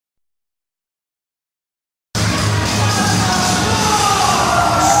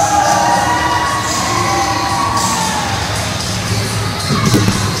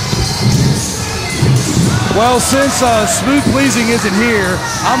Well, since Smooth Pleasing isn't here,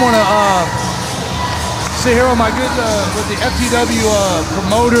 I'm gonna sit here on my good with the FTW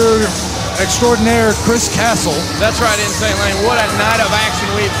promoter extraordinaire, Chris Castle. That's right, Insane Lane. What a night of action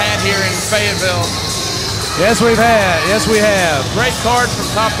we've had here in Fayetteville. Yes, we've had. Yes, we have. Great cards from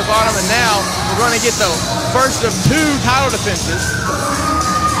top to bottom, and now we're going to get the first of 2 title defenses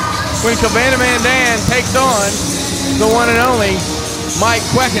when Cabana Man Dan takes on the one and only Mike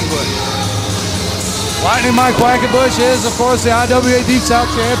Quackenbush. Lightning Mike Quackenbush is, of course, the IWA Deep South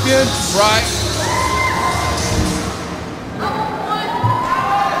Champion. Right.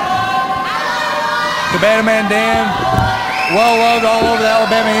 Cabana Man Dan, well loved all over the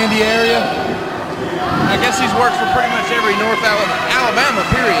Alabama-Indy area. I guess he's worked for pretty much every North Alabama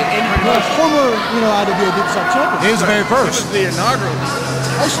period. Former, IWA Deep South Champion. He was the very first. He was the inaugural.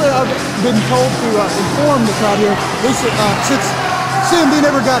 Actually, I've been told to inform the crowd here, since CMD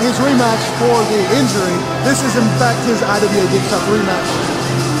never got his rematch for the injury, this is in fact his IWA Deep South rematch.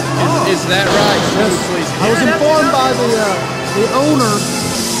 Is that right? Yes. I was informed by the owner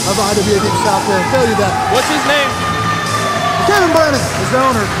of IWA Deep South to tell you that. What's his name? Kevin Brennan is the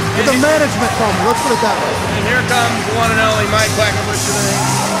owner. It's a management from me. Let's put it that way. And here comes the one and only Mike Quackenbush to the ring.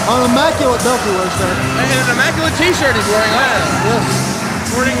 An immaculate belt he wears there. And an immaculate T-shirt he's wearing also. Yes.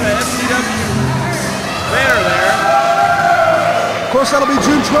 Sporting the FTW banner there. Of course, that'll be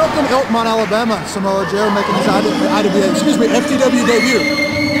June 12th in Elkmont, Alabama. Samoa Joe making his FTW debut.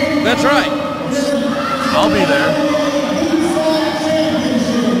 That's right. I'll be there.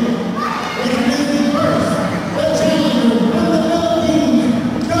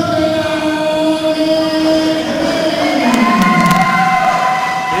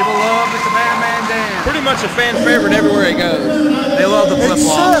 Much a fan favorite everywhere he goes. They love the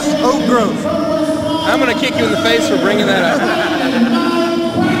flip-flops. Except Oak Grove. I'm going to kick you in the face for bringing that up.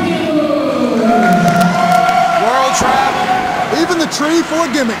 World travel. Even the tree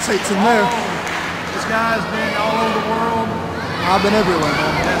for gimmicks hates him there. This guy's been all over the world. I've been everywhere,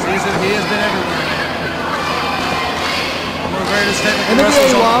 man. Yes, he has been everywhere. One of the greatest technical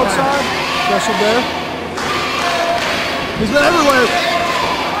NWA Wild Side, special there. He's been everywhere.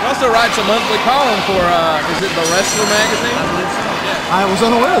 He also writes a monthly column for, is it the Wrestler magazine? I believe so, yeah. I was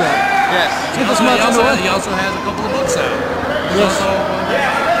unaware of that. Yes. He also has a couple of books out. Yes.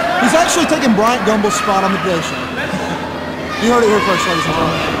 He's actually taking Bryant Gumbel's spot on the Today Show. You heard it here first, ladies and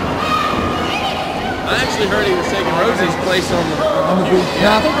gentlemen. I actually heard he was taking Rosie's place on the beat.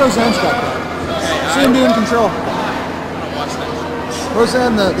 Yeah, I think Roseanne's got that. Okay, CMD in control. I don't watch that.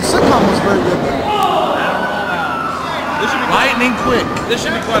 Roseanne, the sitcom was very good there. Lightning quick. This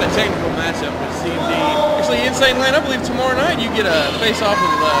should be quite a technical matchup with CMD. Actually, Insane Lane, I believe tomorrow night you get a face-off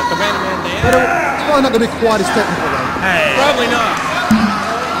with Cabana Man Dan. It's probably not going to be quite as technical, though. Hey. Probably not.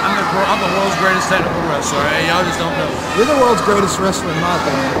 I'm the world's greatest technical wrestler. Hey, y'all just don't know. You're the world's greatest wrestler, in my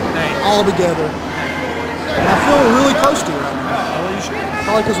opinion. Hey. All together. I feel really close to you right now. Well, you should.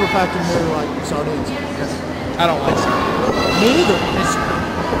 Probably because we're packed in here like sardines. Yes. I don't like so. Me either.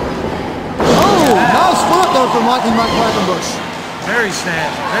 Oh, nice foot though from Lightning Mike Quackenbush. Very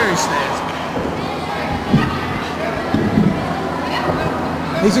snazzy, very snazzy.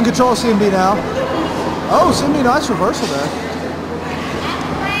 He's in control of CMD now. Oh, CMD, nice reversal there.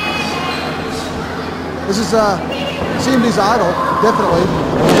 This is CMD's idol, definitely.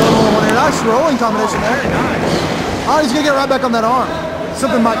 Nice rolling combination there. Very nice. Oh, he's going to get right back on that arm.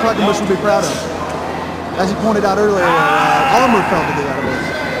 Something Mike Quackenbush would be proud of. As he pointed out earlier, Armour failed to do that, I believe.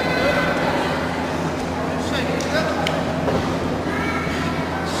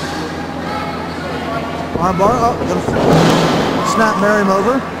 Armbar up, gonna snap Merriam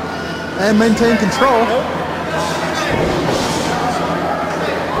over and maintain control.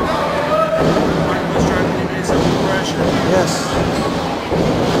 Yes.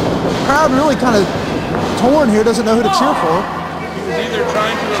 Crowd really kind of torn here, doesn't know who to cheer for. He was either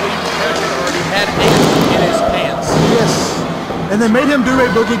trying to relieve the pressure or he had ace in his pants. Yes. And they made him do a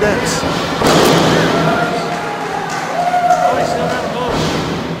boogie dance.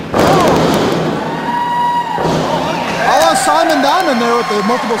 Simon Diamond there with the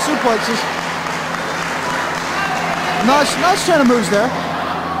multiple suplexes. Nice chain of moves there.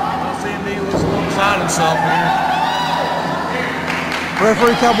 CMD looks a little beside himself here.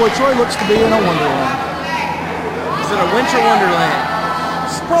 Referee Cowboy Troy looks to be in a wonderland. Is it a winter wonderland?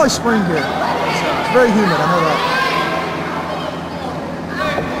 It's probably spring here. It's very humid, I know that.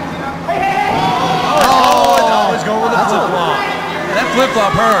 Oh, always go with the flip-flop. That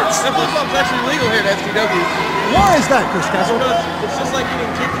flip-flop hurts. That flip-flop's actually legal here at FTW. Why is that, Chris Castle? Because it's just like getting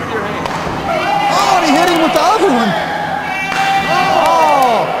kicked with your hand. Oh, and he hit him with the other one.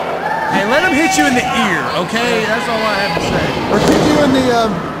 Oh! Hey, let him hit you in the ear, okay? That's all I have to say. Or kick you in the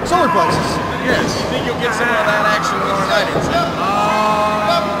solar plexus. Yes. You think you'll get some of that action tomorrow night?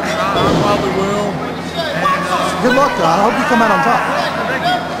 I probably will. And, Good luck, though. I hope you come out on top. thank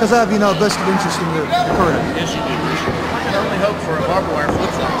you. Because I have, vested interest in your career. Yes, you do. I can only hope for a barbed wire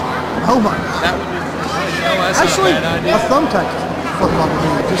flip flop tomorrow. Oh my. That would be That's Actually, not a bad idea. a thumbtack flip flop would be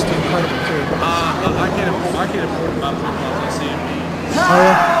just incredible too. I can't afford my flip flops on CMB. Oh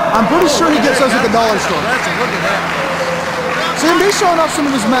yeah. I'm pretty sure he gets those at the dollar store. Look at that. CMB's showing off some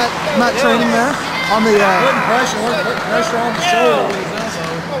of his mat training there on the. Putting pressure on the shoulder with his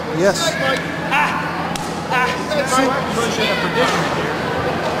elbow. Yes.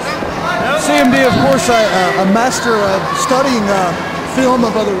 CMD, of course, a master of studying film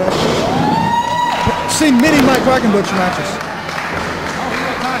of other wrestlers. Seen many Mike Quackenbush matches.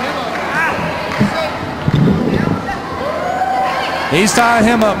 He's tying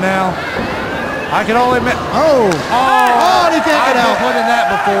him up now. I can only admit. Oh, he can't get out. I've put in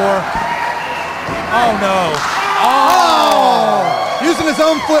that before. Oh no. Using his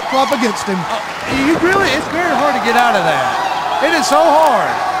own flip flop against him. It's very hard to get out of that. It is so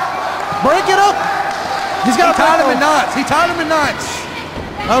hard. Break it up. He's got He tied him in knots. He tied him in knots.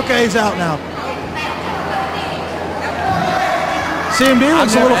 Okay, he's out now. CMD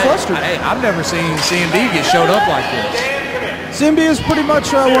looks a little flustered. I've never seen CMD get showed up like this. CMD is pretty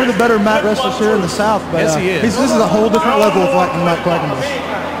much one of the better mat wrestlers here in the South. But, Yes, he is. This is a whole different level of Mike Quackenbush.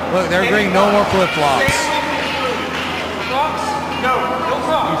 Look, they're agreeing no more flip-flops.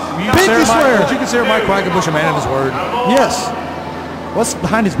 Pinky swear. Would you consider Mike Quackenbush a man of his word? Yes. What's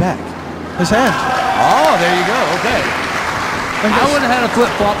behind his back? His hand. Oh, there you go. Okay. I would have had a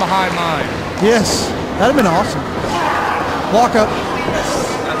flip-flop behind mine. Yes. That'd have been awesome. Walk up.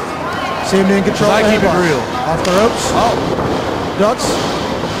 CMD in control. I keep it real. Off the ropes. Oh. Ducks.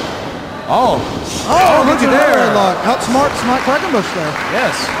 Oh, look at there. Outsmarts Mike Quackenbush there.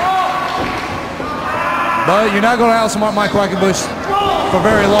 Yes. But you're not going to outsmart Mike Quackenbush for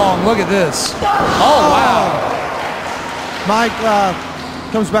very long. Look at this. Oh, wow. Mike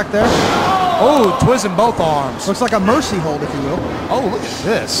comes back there. Oh, twisting both arms. Looks like a mercy hold, if you will. Oh, look at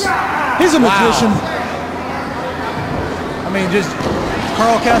this. He's a magician. I mean, just...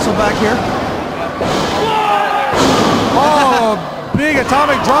 Carl Castle back here. Oh, big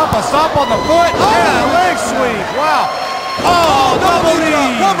atomic drop, a stop on the foot, and a leg sweep. Wow. Oh, double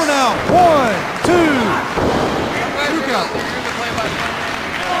knees. Cover now. 1, 2. Count.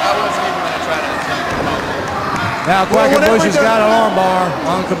 Now Quackenbush has got an armbar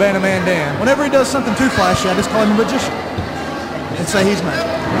on Cabana Man Dan. Whenever he does something too flashy, I just call him a magician and say he's magic.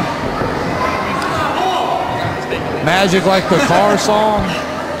 Magic like the car song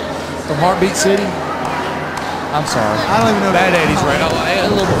from Heartbeat City. I'm sorry. I don't even know. Bad 80s, right? A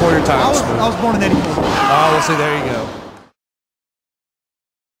little before your time. I was born in '84. Oh, well, see, there you go.